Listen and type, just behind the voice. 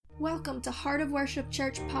Welcome to Heart of Worship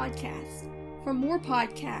Church Podcast. For more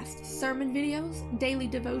podcasts, sermon videos, daily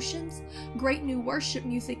devotions, great new worship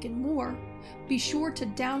music, and more, be sure to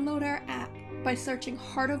download our app by searching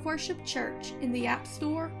Heart of Worship Church in the App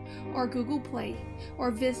Store or Google Play,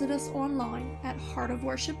 or visit us online at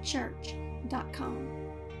heartofworshipchurch.com.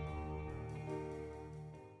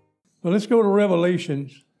 Well, let's go to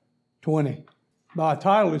Revelations 20. My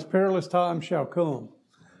title is Perilous Times Shall Come.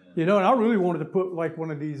 You know, and I really wanted to put like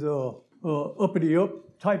one of these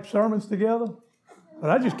uppity-up type sermons together, but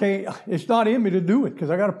I just can't. It's not in me to do it because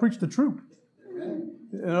I got to preach the truth. You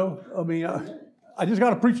know, I mean, I just got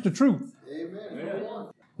to preach the truth. Amen.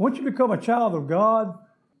 Once you become a child of God,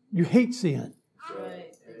 you hate sin.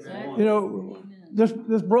 Right. Exactly. You know,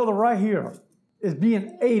 this brother right here is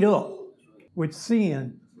being ate up with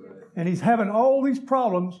sin, and he's having all these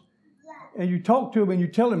problems. And you talk to him and you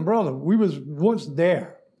tell him, brother, we was once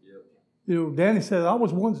there. You know, Danny said, I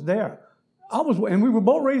was once there. And we were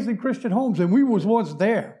both raised in Christian homes, and we was once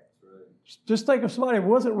there. Right. Just think of somebody who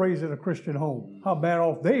wasn't raised in a Christian home, how bad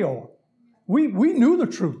off they are. We knew the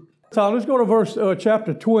truth. So let's go to verse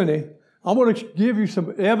chapter 20. I'm going to give you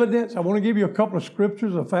some evidence. I want to give you a couple of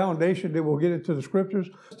scriptures, a foundation, then we'll get into the scriptures,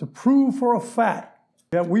 to prove for a fact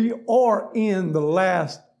that we are in the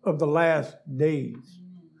last of the last days.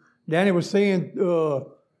 Danny was saying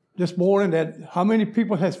this morning that how many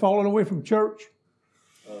people has fallen away from church?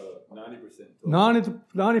 90%.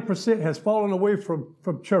 90% has fallen away from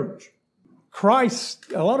church.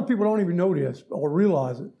 Christ, a lot of people don't even know this or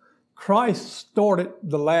realize it. Christ started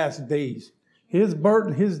the last days. His birth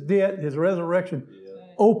and his death, his resurrection,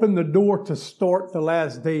 opened the door to start the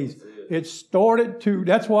last days. It started to,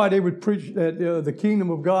 that's why they would preach that the kingdom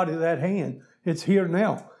of God is at hand. It's here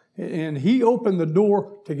now. And he opened the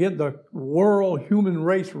door to get the world, human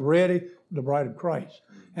race ready, the bride of Christ.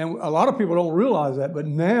 And a lot of people don't realize that, but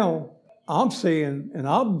now I'm saying, and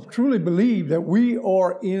I truly believe that we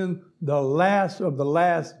are in the last of the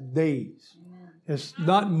last days. There's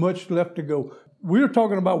not much left to go. We're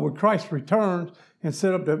talking about when Christ returns and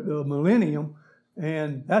set up the millennium,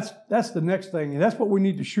 and that's the next thing. And that's what we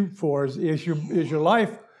need to shoot for, is your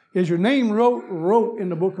name wrote in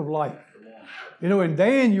the book of life. You know, in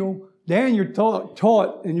Daniel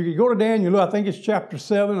taught, and you can go to Daniel, I think it's chapter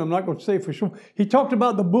 7, I'm not going to say for sure. He talked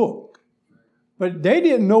about the book, but they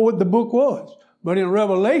didn't know what the book was. But in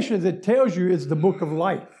Revelations, it tells you it's the book of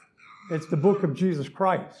life. It's the book of Jesus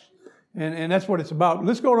Christ. And that's what it's about.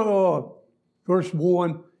 Let's go to verse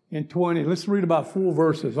 1 and 20. Let's read about 4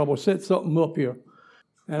 verses. I will set something up here.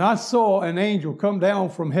 And I saw an angel come down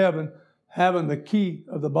from heaven, having the key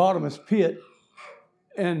of the bottomless pit,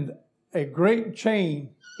 and a great chain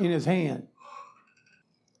in his hand.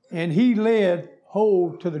 And he laid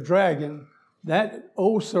hold to the dragon, that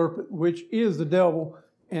old serpent, which is the devil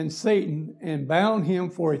and Satan, and bound him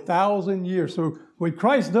for 1,000 years. So when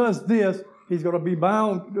Christ does this, he's going to be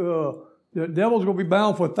bound, the devil's going to be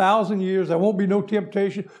bound for 1,000 years. There won't be no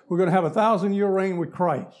temptation. We're going to have a 1,000-year reign with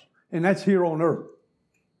Christ. And that's here on earth.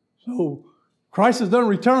 So Christ has done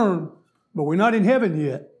return, but we're not in heaven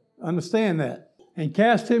yet. Understand that. And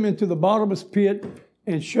cast him into the bottomless pit,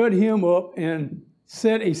 and shut him up, and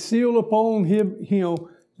set a seal upon him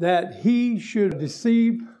that he should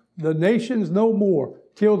deceive the nations no more,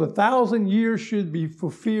 till the 1,000 years should be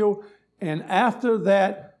fulfilled, and after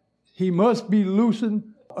that he must be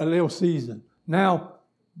loosened a little season. Now,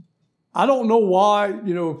 I don't know why,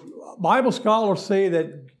 you know, Bible scholars say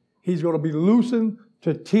that he's going to be loosened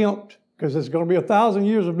to tempt, because it's going to be 1,000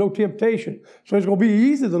 years of no temptation. So it's going to be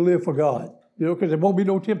easy to live for God. You know, because there won't be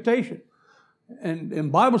no temptation.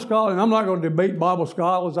 And Bible scholars, and I'm not going to debate Bible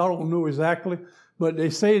scholars, I don't know exactly, but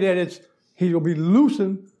they say that he'll be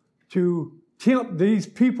loosened to tempt these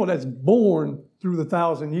people that's born through the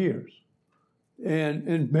 1,000 years.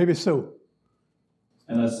 And maybe so.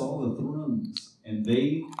 And I saw the thrones, and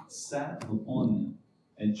they sat upon them,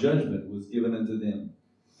 and judgment was given unto them.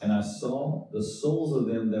 And I saw the souls of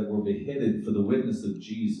them that were beheaded for the witness of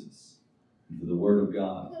Jesus, and for the word of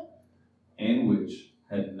God, and which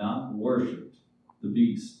had not worshipped the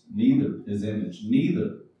beast, neither his image,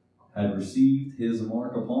 neither had received his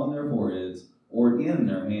mark upon their foreheads or in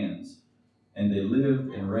their hands. And they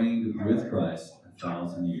lived and reigned with Christ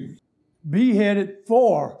 1,000 years. Beheaded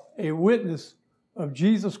for a witness of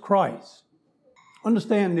Jesus Christ.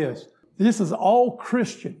 Understand this. This is all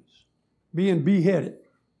Christians being beheaded.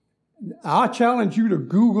 I challenge you to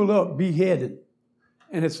Google up beheaded.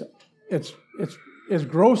 And it's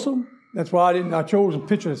gruesome. That's why I chose a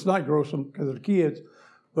picture that's not gruesome because of the kids.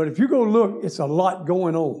 But if you go look, it's a lot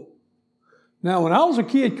going on. Now, when I was a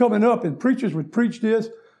kid coming up and preachers would preach this,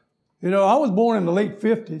 You know, I was born in the late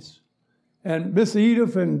 50s, and Miss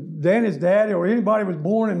Edith and Danny's daddy or anybody was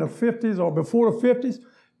born in the 50s or before the 50s,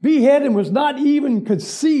 beheading was not even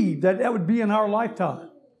conceived that would be in our lifetime.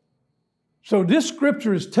 So this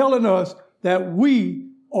scripture is telling us that we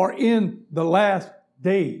are in the last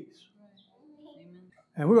days.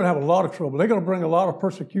 And we're going to have a lot of trouble. They're going to bring a lot of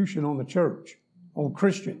persecution on the church, on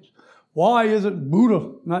Christians. Why isn't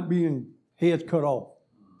Buddha not being heads cut off?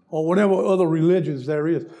 Or whatever other religions there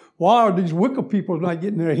is. Why are these Wicca people not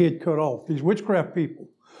getting their head cut off? These witchcraft people.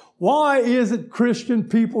 Why isn't Christian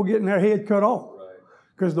people getting their head cut off?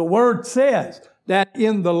 Because the word says that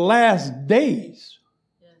in the last days,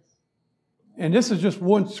 and this is just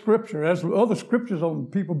one scripture. There's other scriptures on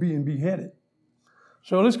people being beheaded.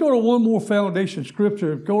 So let's go to one more foundation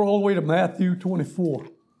scripture. Go all the way to Matthew 24,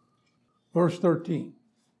 verse 13.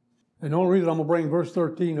 And the only reason I'm going to bring verse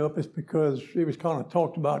 13 up is because it was kind of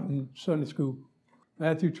talked about in Sunday school.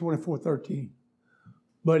 Matthew 24:13.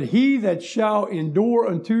 But he that shall endure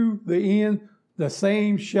unto the end, the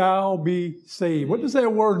same shall be saved. What does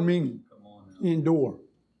that word mean? Endure.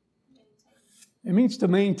 It means to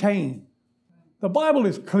maintain. The Bible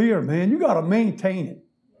is clear, man. You got to maintain it.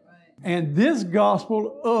 And this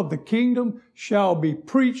gospel of the kingdom shall be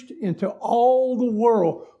preached into all the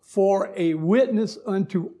world for a witness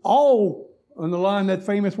unto all, underline that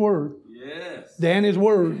famous word. Yes. Danny's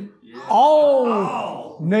word. Yes.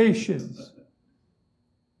 All nations.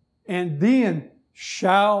 And then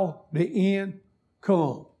shall the end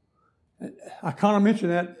come. I kind of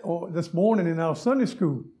mentioned that this morning in our Sunday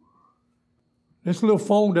school. This little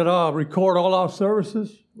phone that I record all our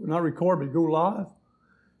services, not record, but go live,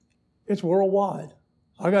 it's worldwide.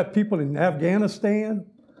 I got people in Afghanistan,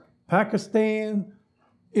 Pakistan,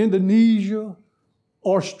 Indonesia,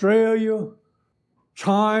 Australia,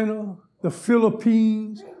 China, the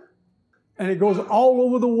Philippines, and it goes all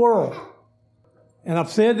over the world. And I've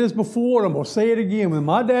said this before, and I'm going to say it again. When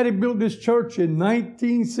my daddy built this church in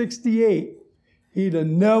 1968, he'd have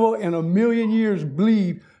never in a million years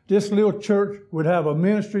believed this little church would have a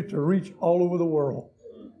ministry to reach all over the world.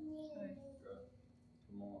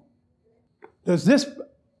 Does this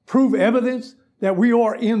prove evidence that we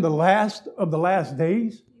are in the last of the last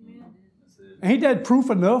days? Ain't that proof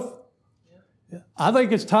enough? I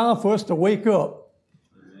think it's time for us to wake up.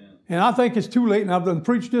 And I think it's too late, and I've done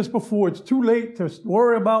preached this before, it's too late to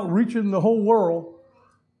worry about reaching the whole world,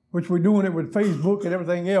 which we're doing it with Facebook and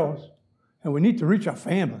everything else. And we need to reach our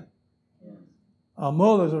family. Our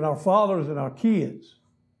mothers and our fathers and our kids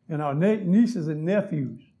and our nieces and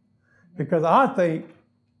nephews. Because I think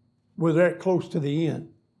we're that close to the end.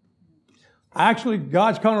 Actually,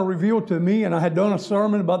 God's kind of revealed to me, and I had done a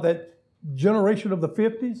sermon about that generation of the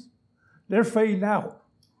 50s. They're fading out.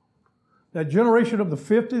 That generation of the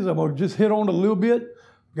 50s, I'm going to just hit on a little bit.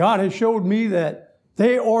 God has showed me that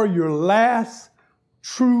they are your last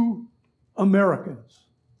true Americans.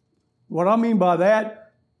 What I mean by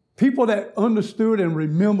that, people that understood and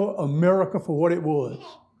remember America for what it was.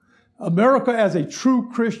 America as a true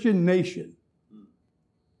Christian nation.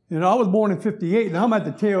 You know, I was born in 58, and I'm at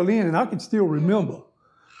the tail end, and I can still remember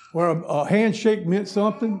where a handshake meant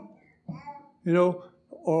something, you know,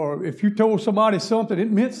 or if you told somebody something,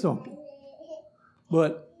 it meant something.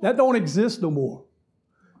 But that don't exist no more.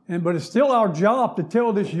 But it's still our job to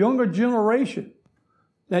tell this younger generation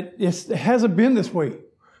that it hasn't been this way.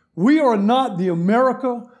 We are not the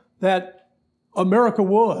America that America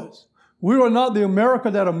was. We are not the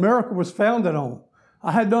America that America was founded on.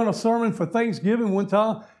 I had done a sermon for Thanksgiving one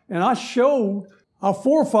time, and I showed our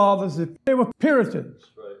forefathers that they were Puritans.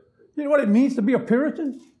 Right. You know what it means to be a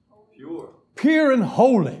Puritan? Pure. Pure and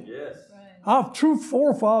holy. Yes. Our true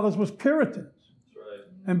forefathers was Puritans. Right.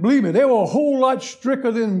 And believe me, they were a whole lot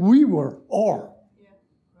stricter than we are.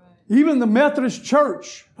 Even the Methodist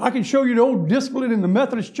Church, I can show you the old discipline in the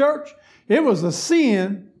Methodist Church. It was a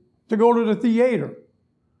sin to go to the theater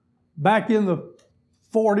back in the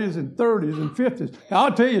 40s and 30s and 50s. Now,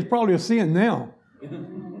 I'll tell you, it's probably a sin now.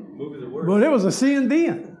 Movies are worse. But it was a sin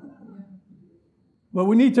then. But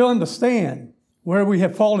we need to understand where we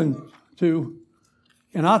have fallen to.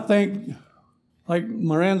 And I think, like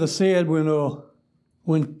Miranda said,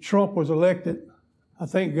 when Trump was elected, I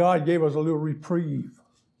think God gave us a little reprieve.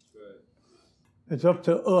 It's up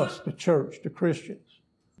to us, the church, the Christians.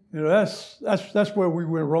 You know, that's where we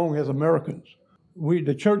went wrong as Americans.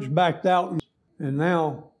 The church backed out, and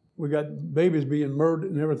now we got babies being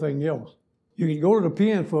murdered and everything else. You can go to the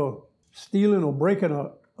pen for stealing or breaking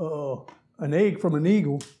an egg from an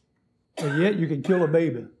eagle, and yet you can kill a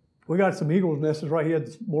baby. We got some eagles' nests right here at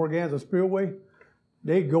the Morganza Spillway.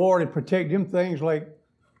 They guard and protect them things like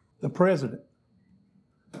the president.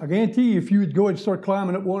 I guarantee you, if you would go and start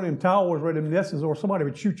climbing up one of them towers where them nests or somebody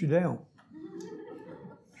would shoot you down.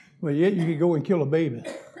 But yet you could go and kill a baby.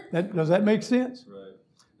 Does that make sense? Right.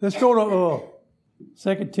 Let's go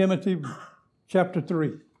to 2 Timothy chapter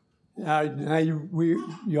 3. Now you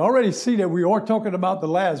already see that we are talking about the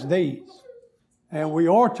last days. And we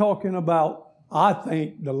are talking about, I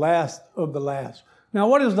think, the last of the last. Now,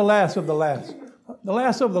 what is the last of the last? The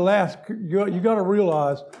last of the last, you got to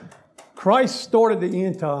realize, Christ started the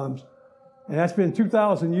end times, and that's been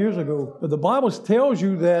 2,000 years ago. But the Bible tells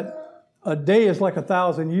you that a day is like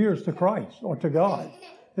 1,000 years to Christ or to God.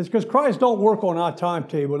 It's because Christ don't work on our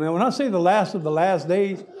timetable. Now, when I say the last of the last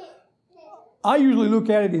days, I usually look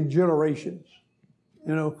at it in generations.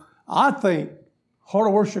 You know, I think Heart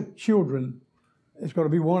of Worship Children is going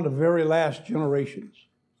to be one of the very last generations.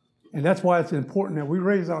 And that's why it's important that we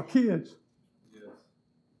raise our kids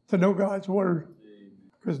to know God's Word.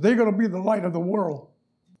 Because they're going to be the light of the world.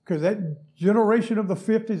 Because that generation of the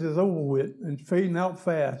 50s is over with and fading out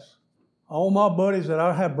fast. All my buddies that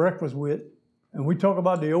I have breakfast with, and we talk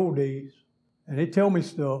about the old days, and they tell me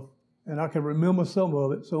stuff, and I can remember some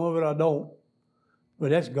of it I don't.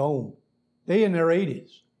 But that's gone. They in their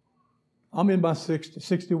 80s. I'm in my 60s,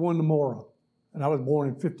 61 tomorrow, and I was born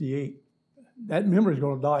in 58. That memory's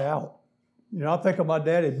going to die out. You know, I think of my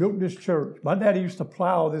daddy built this church. My daddy used to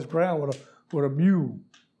plow this ground with a mule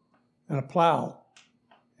and a plow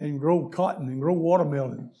and grow cotton and grow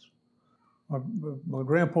watermelons. My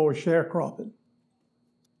grandpa was sharecropping.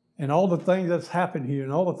 And all the things that's happened here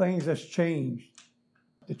and all the things that's changed,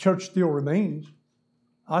 the church still remains.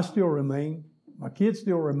 I still remain. My kids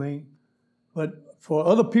still remain. But for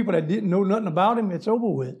other people that didn't know nothing about him, it's over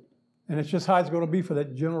with. And it's just how it's going to be for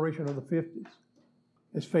that generation of the 50s.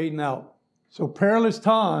 It's fading out. So perilous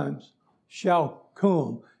times shall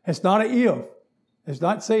come. It's not an if. It's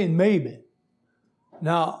not saying maybe.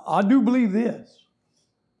 Now, I do believe this.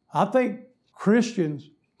 I think Christians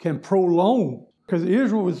can prolong, because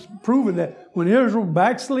Israel was proven that when Israel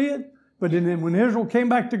backslid, but then when Israel came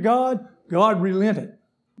back to God, God relented.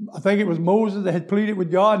 I think it was Moses that had pleaded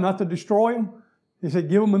with God not to destroy them. He said,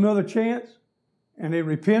 give them another chance. And they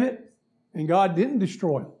repented, and God didn't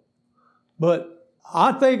destroy them. But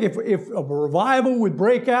I think if a revival would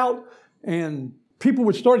break out and people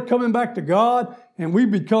would start coming back to God and we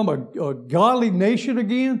become a godly nation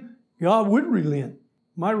again, God would relent.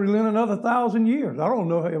 Might relent another 1,000 years. I don't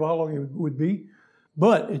know how long it would be.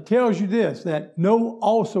 But it tells you this, that know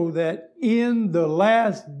also that in the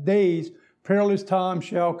last days perilous times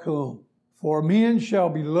shall come. For men shall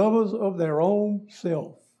be lovers of their own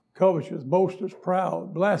self, covetous, boasters,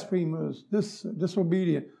 proud, blasphemers,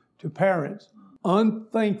 disobedient to parents,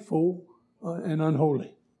 unthankful, and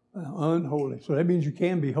unholy. Unholy. So that means you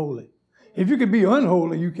can be holy. If you can be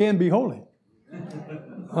unholy, you can be holy.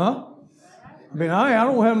 Huh? I mean, I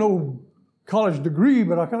don't have no college degree,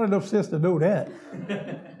 but I got enough sense to know that.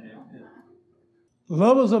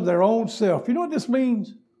 Lovers of their own self. You know what this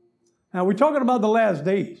means? Now, we're talking about the last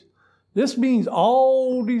days. This means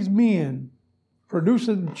all these men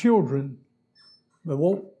producing children, but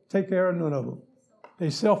won't take care of none of them.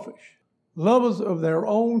 They're selfish. Lovers of their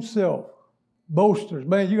own self. Boasters.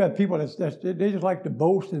 Man, you got people they just like to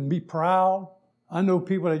boast and be proud. I know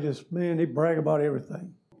people that just, man, they brag about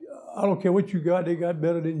everything. I don't care what you got, they got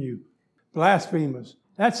better than you. Blasphemers.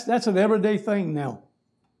 That's an everyday thing now.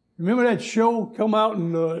 Remember that show come out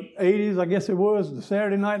in the 80s, I guess it was, the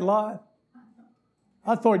Saturday Night Live?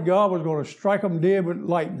 I thought God was going to strike them dead with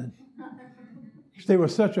lightning. They were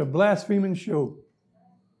such a blaspheming show.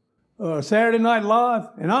 Saturday Night Live,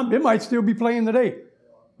 and it might still be playing today,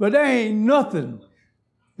 but there ain't nothing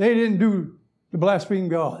they didn't do to blaspheme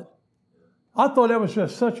God. I thought that was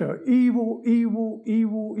just such an evil.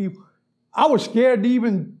 I was scared to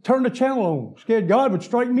even turn the channel on. Scared God would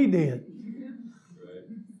strike me dead.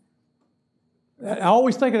 Right. I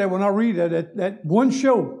always think of that when I read that one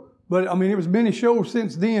show. But I mean, it was many shows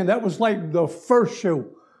since then. That was like the first show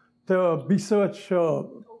to be such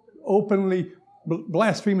openly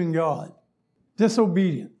blaspheming God.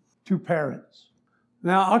 Disobedient to parents.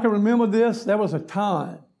 Now, I can remember this. That was a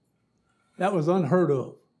time that was unheard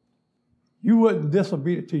of. You wasn't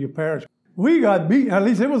disobedient to your parents. We got beaten. At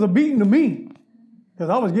least it was a beating to me because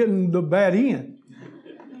I was getting the bad end.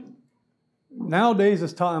 Nowadays,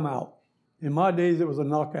 it's time out. In my days, it was a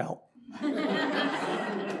knockout. You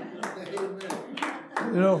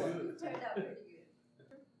know,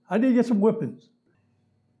 I did get some whippings.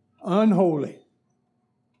 Unholy.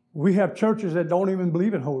 We have churches that don't even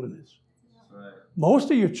believe in holiness. Right.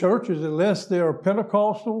 Most of your churches, unless they're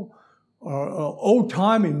Pentecostal or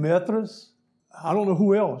old-timey Methodists, I don't know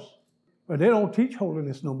who else, But they don't teach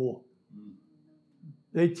holiness no more.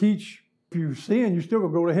 They teach if you sin, you still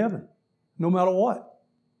gonna go to heaven, no matter what.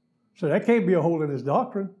 So that can't be a holiness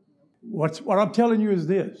doctrine. What I'm telling you is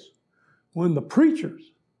this. When the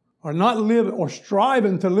preachers are not living or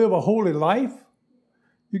striving to live a holy life,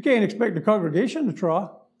 you can't expect the congregation to try.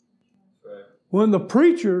 Right. When the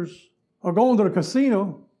preachers are going to the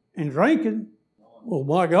casino and drinking, well,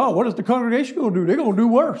 my God, what is the congregation going to do? They're going to do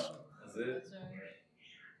worse. That's it.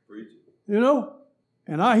 Preach it. You know?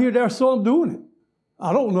 And I hear there's some doing it.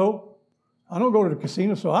 I don't know. I don't go to the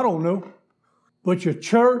casino, so I don't know. But your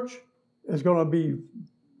church is going to be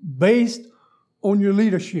based on your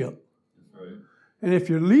leadership. Right. And if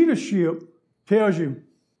your leadership tells you,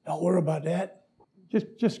 don't worry about that.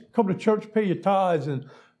 Just come to church, pay your tithes, and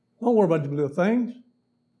don't worry about the little things.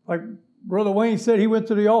 Like Brother Wayne said, he went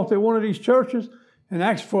to the altar at one of these churches and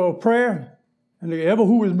asked for a prayer. And ever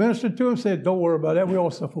who was ministered to him said, don't worry about that. We all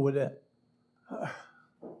suffer with that.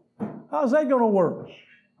 How's that going to work?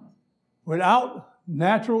 Without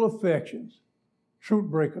natural affections, truth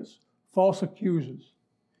breakers, false accusers,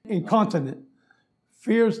 incontinent,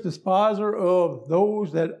 fierce despiser of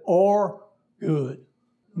those that are good.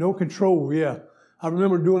 No control, yeah. I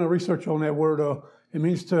remember doing a research on that word. It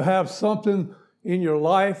means to have something in your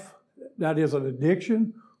life that is an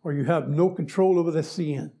addiction or you have no control over the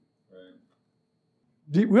sin.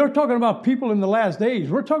 Right. We're talking about people in the last days.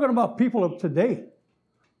 We're talking about people of today.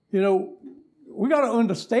 You know, we got to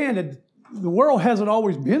understand that the world hasn't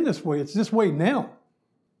always been this way. It's this way now.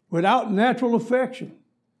 Without natural affection.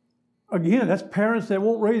 Again, that's parents that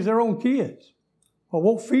won't raise their own kids or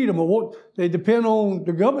won't feed them or they depend on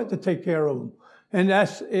the government to take care of them. And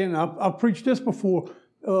I've preached this before.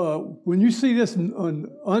 When you see this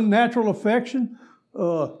unnatural affection,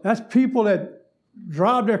 that's people that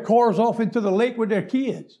drive their cars off into the lake with their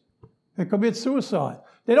kids and commit suicide.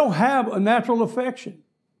 They don't have a natural affection.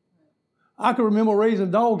 I can remember raising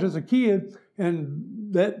dogs as a kid,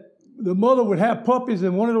 and that the mother would have puppies,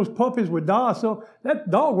 and one of those puppies would die, so that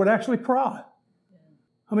dog would actually cry.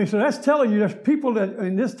 I mean, so that's telling you there's people that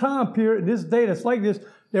in this time period, in this day that's like this,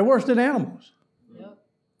 they're worse than animals. Yep.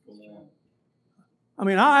 I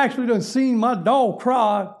mean, I actually done seen my dog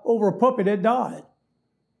cry over a puppy that died.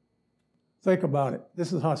 Think about it.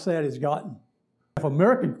 This is how sad it's gotten. If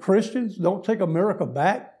American Christians don't take America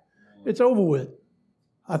back, it's over with.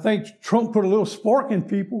 I think Trump put a little spark in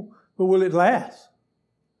people, but will it last?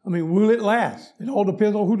 I mean, will it last? It all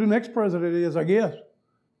depends on who the next president is, I guess.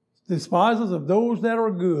 Despisers of those that are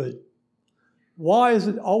good. Why is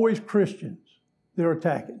it always Christians they're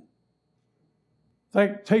attacking?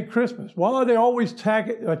 Take Christmas. Why are they always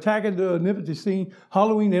attacking the nativity scene?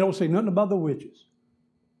 Halloween, they don't say nothing about the witches.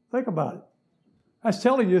 Think about it. I was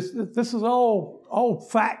telling you, this is all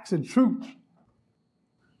facts and truth.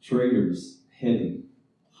 Traitors, heady,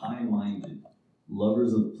 high-minded,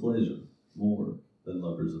 lovers of pleasure more than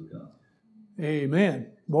lovers of God. Amen.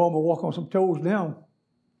 Boy, I'm going to walk on some toes now.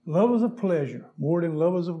 Lovers of pleasure more than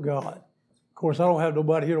lovers of God. Of course, I don't have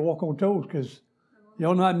nobody here to walk on toes because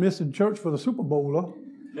y'all not missing church for the Super Bowl,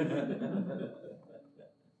 huh?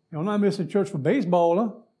 Y'all not missing church for baseball,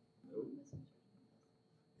 huh?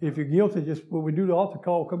 If you're guilty, just when we do the altar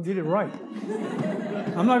call, come get it right.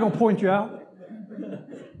 I'm not going to point you out.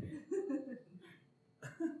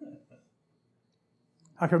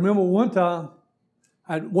 I can remember one time,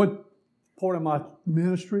 at one part of my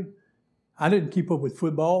ministry, I didn't keep up with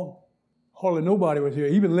football. Hardly nobody was here,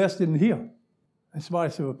 even less than here. And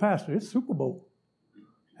somebody said, well, Pastor, it's Super Bowl.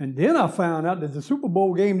 And then I found out that the Super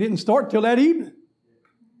Bowl game didn't start till that evening.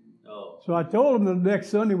 Oh. So I told them the next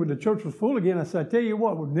Sunday when the church was full again, I said, I tell you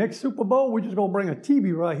what, with the next Super Bowl, we're just going to bring a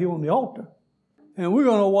TV right here on the altar. And we're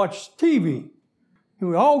going to watch TV. And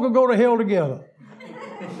we're all going to go to hell together.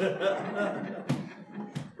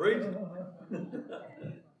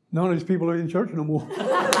 None of these people are in church no more.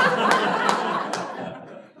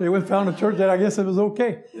 They went and found a church that I guess it was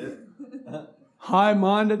okay.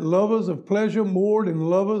 High-minded, lovers of pleasure more than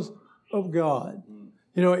lovers of God.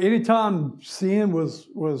 You know, anytime sin was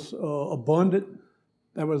abundant,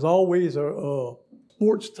 there was always a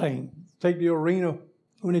sports team. Take the arena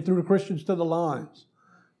when they threw the Christians to the lions.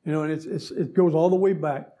 You know, and it goes all the way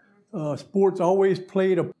back. Sports always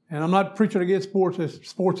played and I'm not preaching against sports.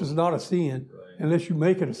 Sports is not a sin unless you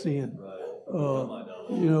make it a sin. You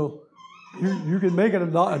know, you can make it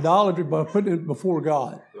idolatry by putting it before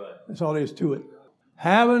God. That's all there is to it.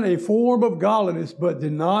 Having a form of godliness, but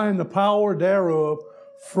denying the power thereof,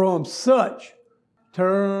 from such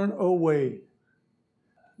turn away.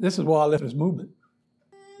 This is why I left this movement.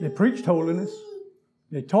 They preached holiness.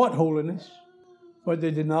 They taught holiness, but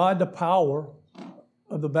they denied the power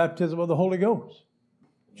of the baptism of the Holy Ghost.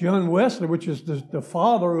 John Wesley, which is the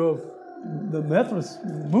father of the Methodist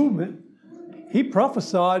movement, he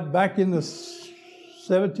prophesied back in the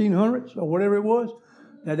 1700s or whatever it was,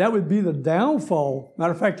 that would be the downfall.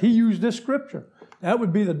 Matter of fact, he used this scripture. That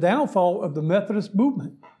would be the downfall of the Methodist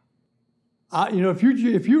movement. If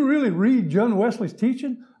you really read John Wesley's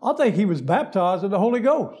teaching, I think he was baptized in the Holy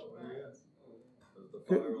Ghost.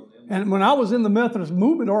 And when I was in the Methodist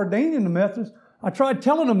movement, ordained in the Methodist, I tried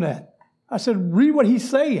telling them that. I said, read what he's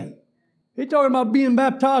saying. He's talking about being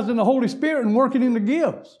baptized in the Holy Spirit and working in the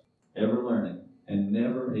gifts. Ever learning and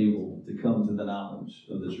never able to come to the knowledge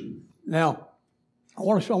of the truth. Now, I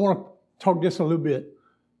want to talk just a little bit.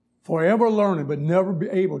 Forever learning, but never be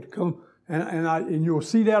able to come. And you'll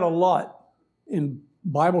see that a lot in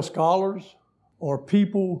Bible scholars or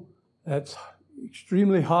people that's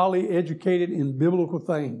extremely highly educated in biblical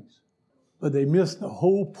things. But they miss the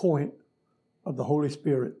whole point of the Holy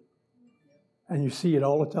Spirit. And you see it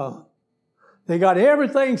all the time. They got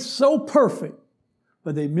everything so perfect,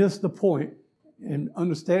 but they miss the point in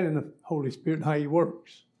understanding the Holy Spirit and how He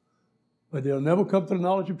works. But they'll never come to the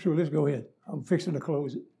knowledge of truth. Let's go ahead. I'm fixing to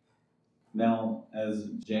close it. Now, as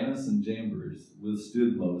Jannes and Jambres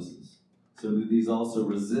withstood Moses, so do these also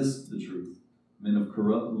resist the truth, men of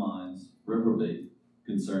corrupt minds, reprobate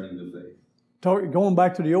concerning the faith. Going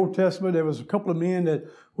back to the Old Testament, there was a couple of men that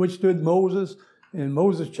withstood Moses, and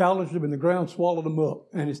Moses challenged them, and the ground swallowed them up.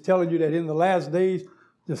 And it's telling you that in the last days,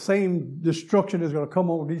 the same destruction is going to come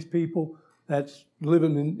on these people that's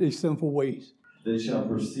living in these sinful ways. They shall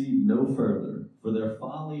proceed no further, for their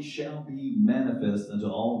folly shall be manifest unto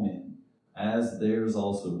all men, as theirs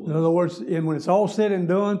also was. In other words, and when it's all said and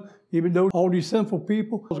done, even though all these sinful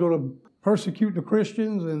people are going to persecute the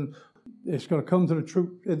Christians, and it's going to come to the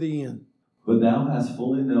truth at the end. But thou hast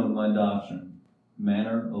fully known my doctrine,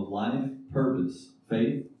 manner of life, purpose,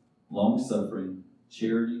 faith, long-suffering,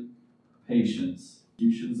 charity, patience,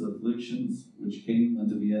 persecutions, afflictions, which came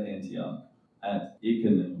unto me at Antioch, at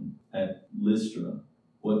Iconium, at Lystra,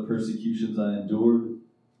 what persecutions I endured,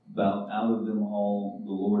 about out of them all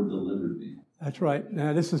the Lord delivered me. That's right.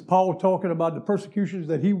 Now, this is Paul talking about the persecutions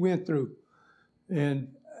that he went through. And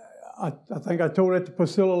I think I told that to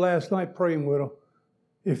Priscilla last night praying with her.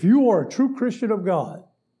 If you are a true Christian of God,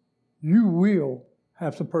 you will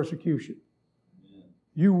have some persecution. Yeah.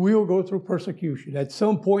 You will go through persecution at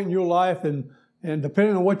some point in your life, and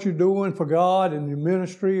depending on what you're doing for God and your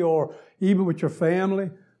ministry or even with your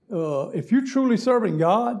family, if you're truly serving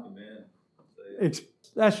God,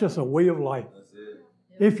 that's just a way of life.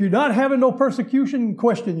 If you're not having no persecution,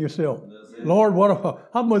 question yourself. Lord,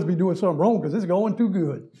 I must be doing something wrong because it's going too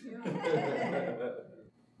good.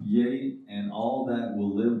 Yea, and all that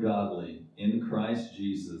will live godly in Christ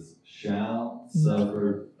Jesus shall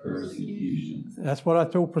suffer persecution. That's what I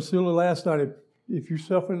told Priscilla last night. If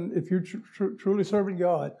you're truly serving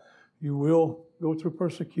God, you will go through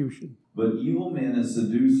persecution. But evil men and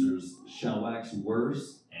seducers shall wax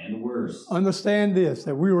worse and worse. Understand this,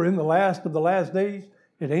 that we were in the last of the last days.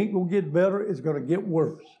 It ain't going to get better. It's going to get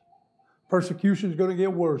worse. Persecution is going to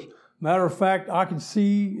get worse. Matter of fact, I can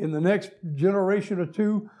see in the next generation or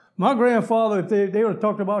two, my grandfather, if they would have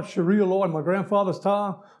talked about Sharia law in my grandfather's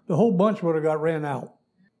time, the whole bunch would have got ran out.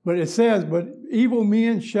 But it says, but evil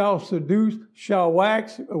men shall seduce, shall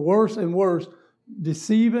wax worse and worse,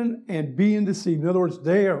 deceiving and being deceived. In other words,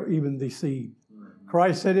 they are even deceived.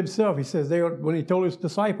 Christ said himself, he says, when he told his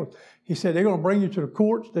disciples, he said, they're going to bring you to the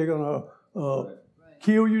courts, they're going to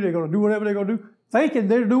kill you, they're going to do whatever they're going to do, thinking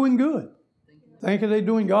they're doing good, thinking they're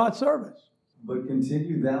doing God's service. But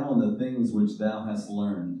continue thou on the things which thou hast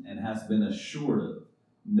learned, and hast been assured of,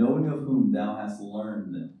 knowing of whom thou hast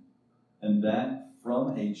learned them, and that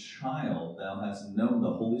from a child thou hast known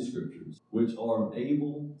the Holy Scriptures, which are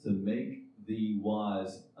able to make thee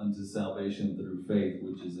wise unto salvation through faith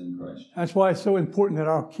which is in Christ. That's why it's so important that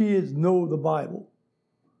our kids know the Bible.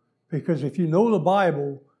 Because if you know the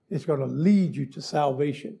Bible, it's going to lead you to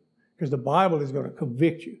salvation. Because the Bible is going to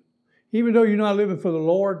convict you. Even though you're not living for the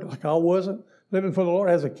Lord, like I wasn't living for the Lord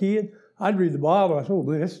as a kid, I'd read the Bible and I said, oh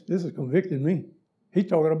man, this is convicting me. He's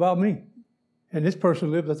talking about me. And this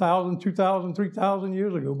person lived 1,000, 2,000, 3,000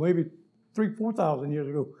 years ago, maybe 3,000, 4,000 years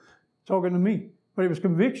ago, talking to me. But it was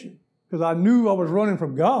conviction. Because I knew I was running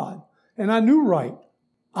from God. And I knew right.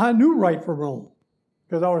 I knew right from wrong.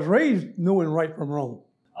 Because I was raised knowing right from wrong.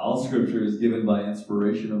 All Scripture is given by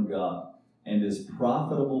inspiration of God and is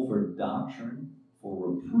profitable for doctrine,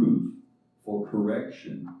 for reproof, for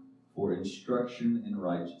correction, for instruction in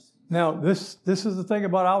righteousness. Now, this is the thing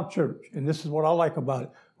about our church, and this is what I like about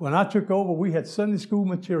it. When I took over, we had Sunday school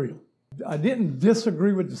material. I didn't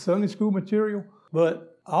disagree with the Sunday school material,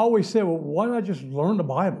 But I always said, well, why not just learn the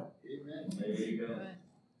Bible? Amen. There you go.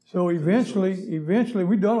 So eventually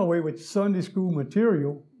we done away with Sunday school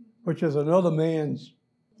material, which is another man's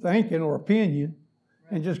thinking or opinion,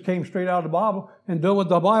 and just came straight out of the Bible and done what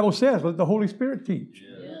the Bible says. Let the Holy Spirit teach.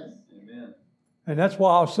 Yes. Amen. And that's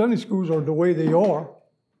why our Sunday schools are the way they are,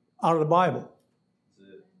 out of the Bible.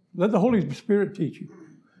 That's it. Let the Holy Spirit teach you.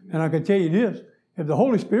 And I can tell you this, if the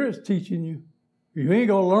Holy Spirit's teaching you, you ain't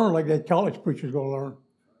going to learn like that college preacher's going to learn.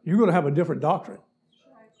 You're going to have a different doctrine.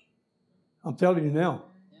 I'm telling you now.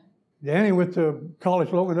 Danny went to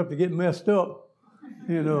college long enough to get messed up.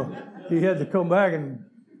 You know, he had to come back, and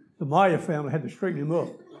the Maya family had to straighten him up.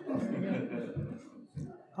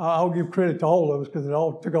 I'll give credit to all of us because it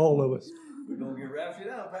all took all of us. We're going to get raptured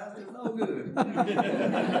out, Pastor. It's no good.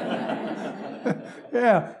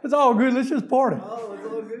 Yeah, it's all good. Let's just party. Oh, it's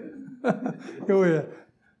all good. Go ahead.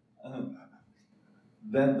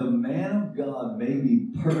 That the man of God may be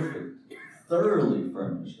perfect, thoroughly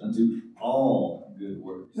furnished unto all good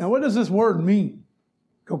works. Now, what does this word mean?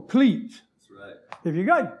 Complete. That's right. If you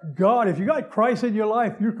got God, if you got Christ in your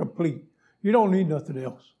life, you're complete. You don't need nothing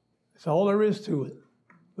else. That's all there is to it.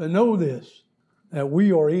 But know this, that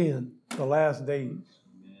we are in the last days.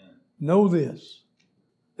 Amen. Know this,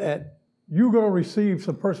 that you're going to receive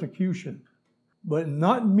some persecution. But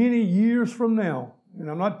not many years from now, and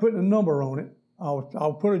I'm not putting a number on it,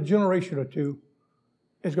 I'll put a generation or two,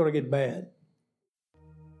 it's going to get bad.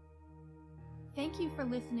 Thank you for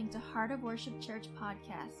listening to Heart of Worship Church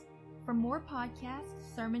podcast. For more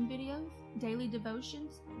podcasts, sermon videos, daily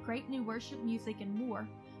devotions, great new worship music, and more,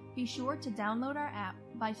 be sure to download our app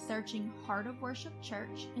by searching Heart of Worship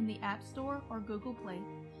Church in the App Store or Google Play,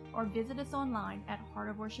 or visit us online at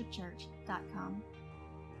heartofworshipchurch.com.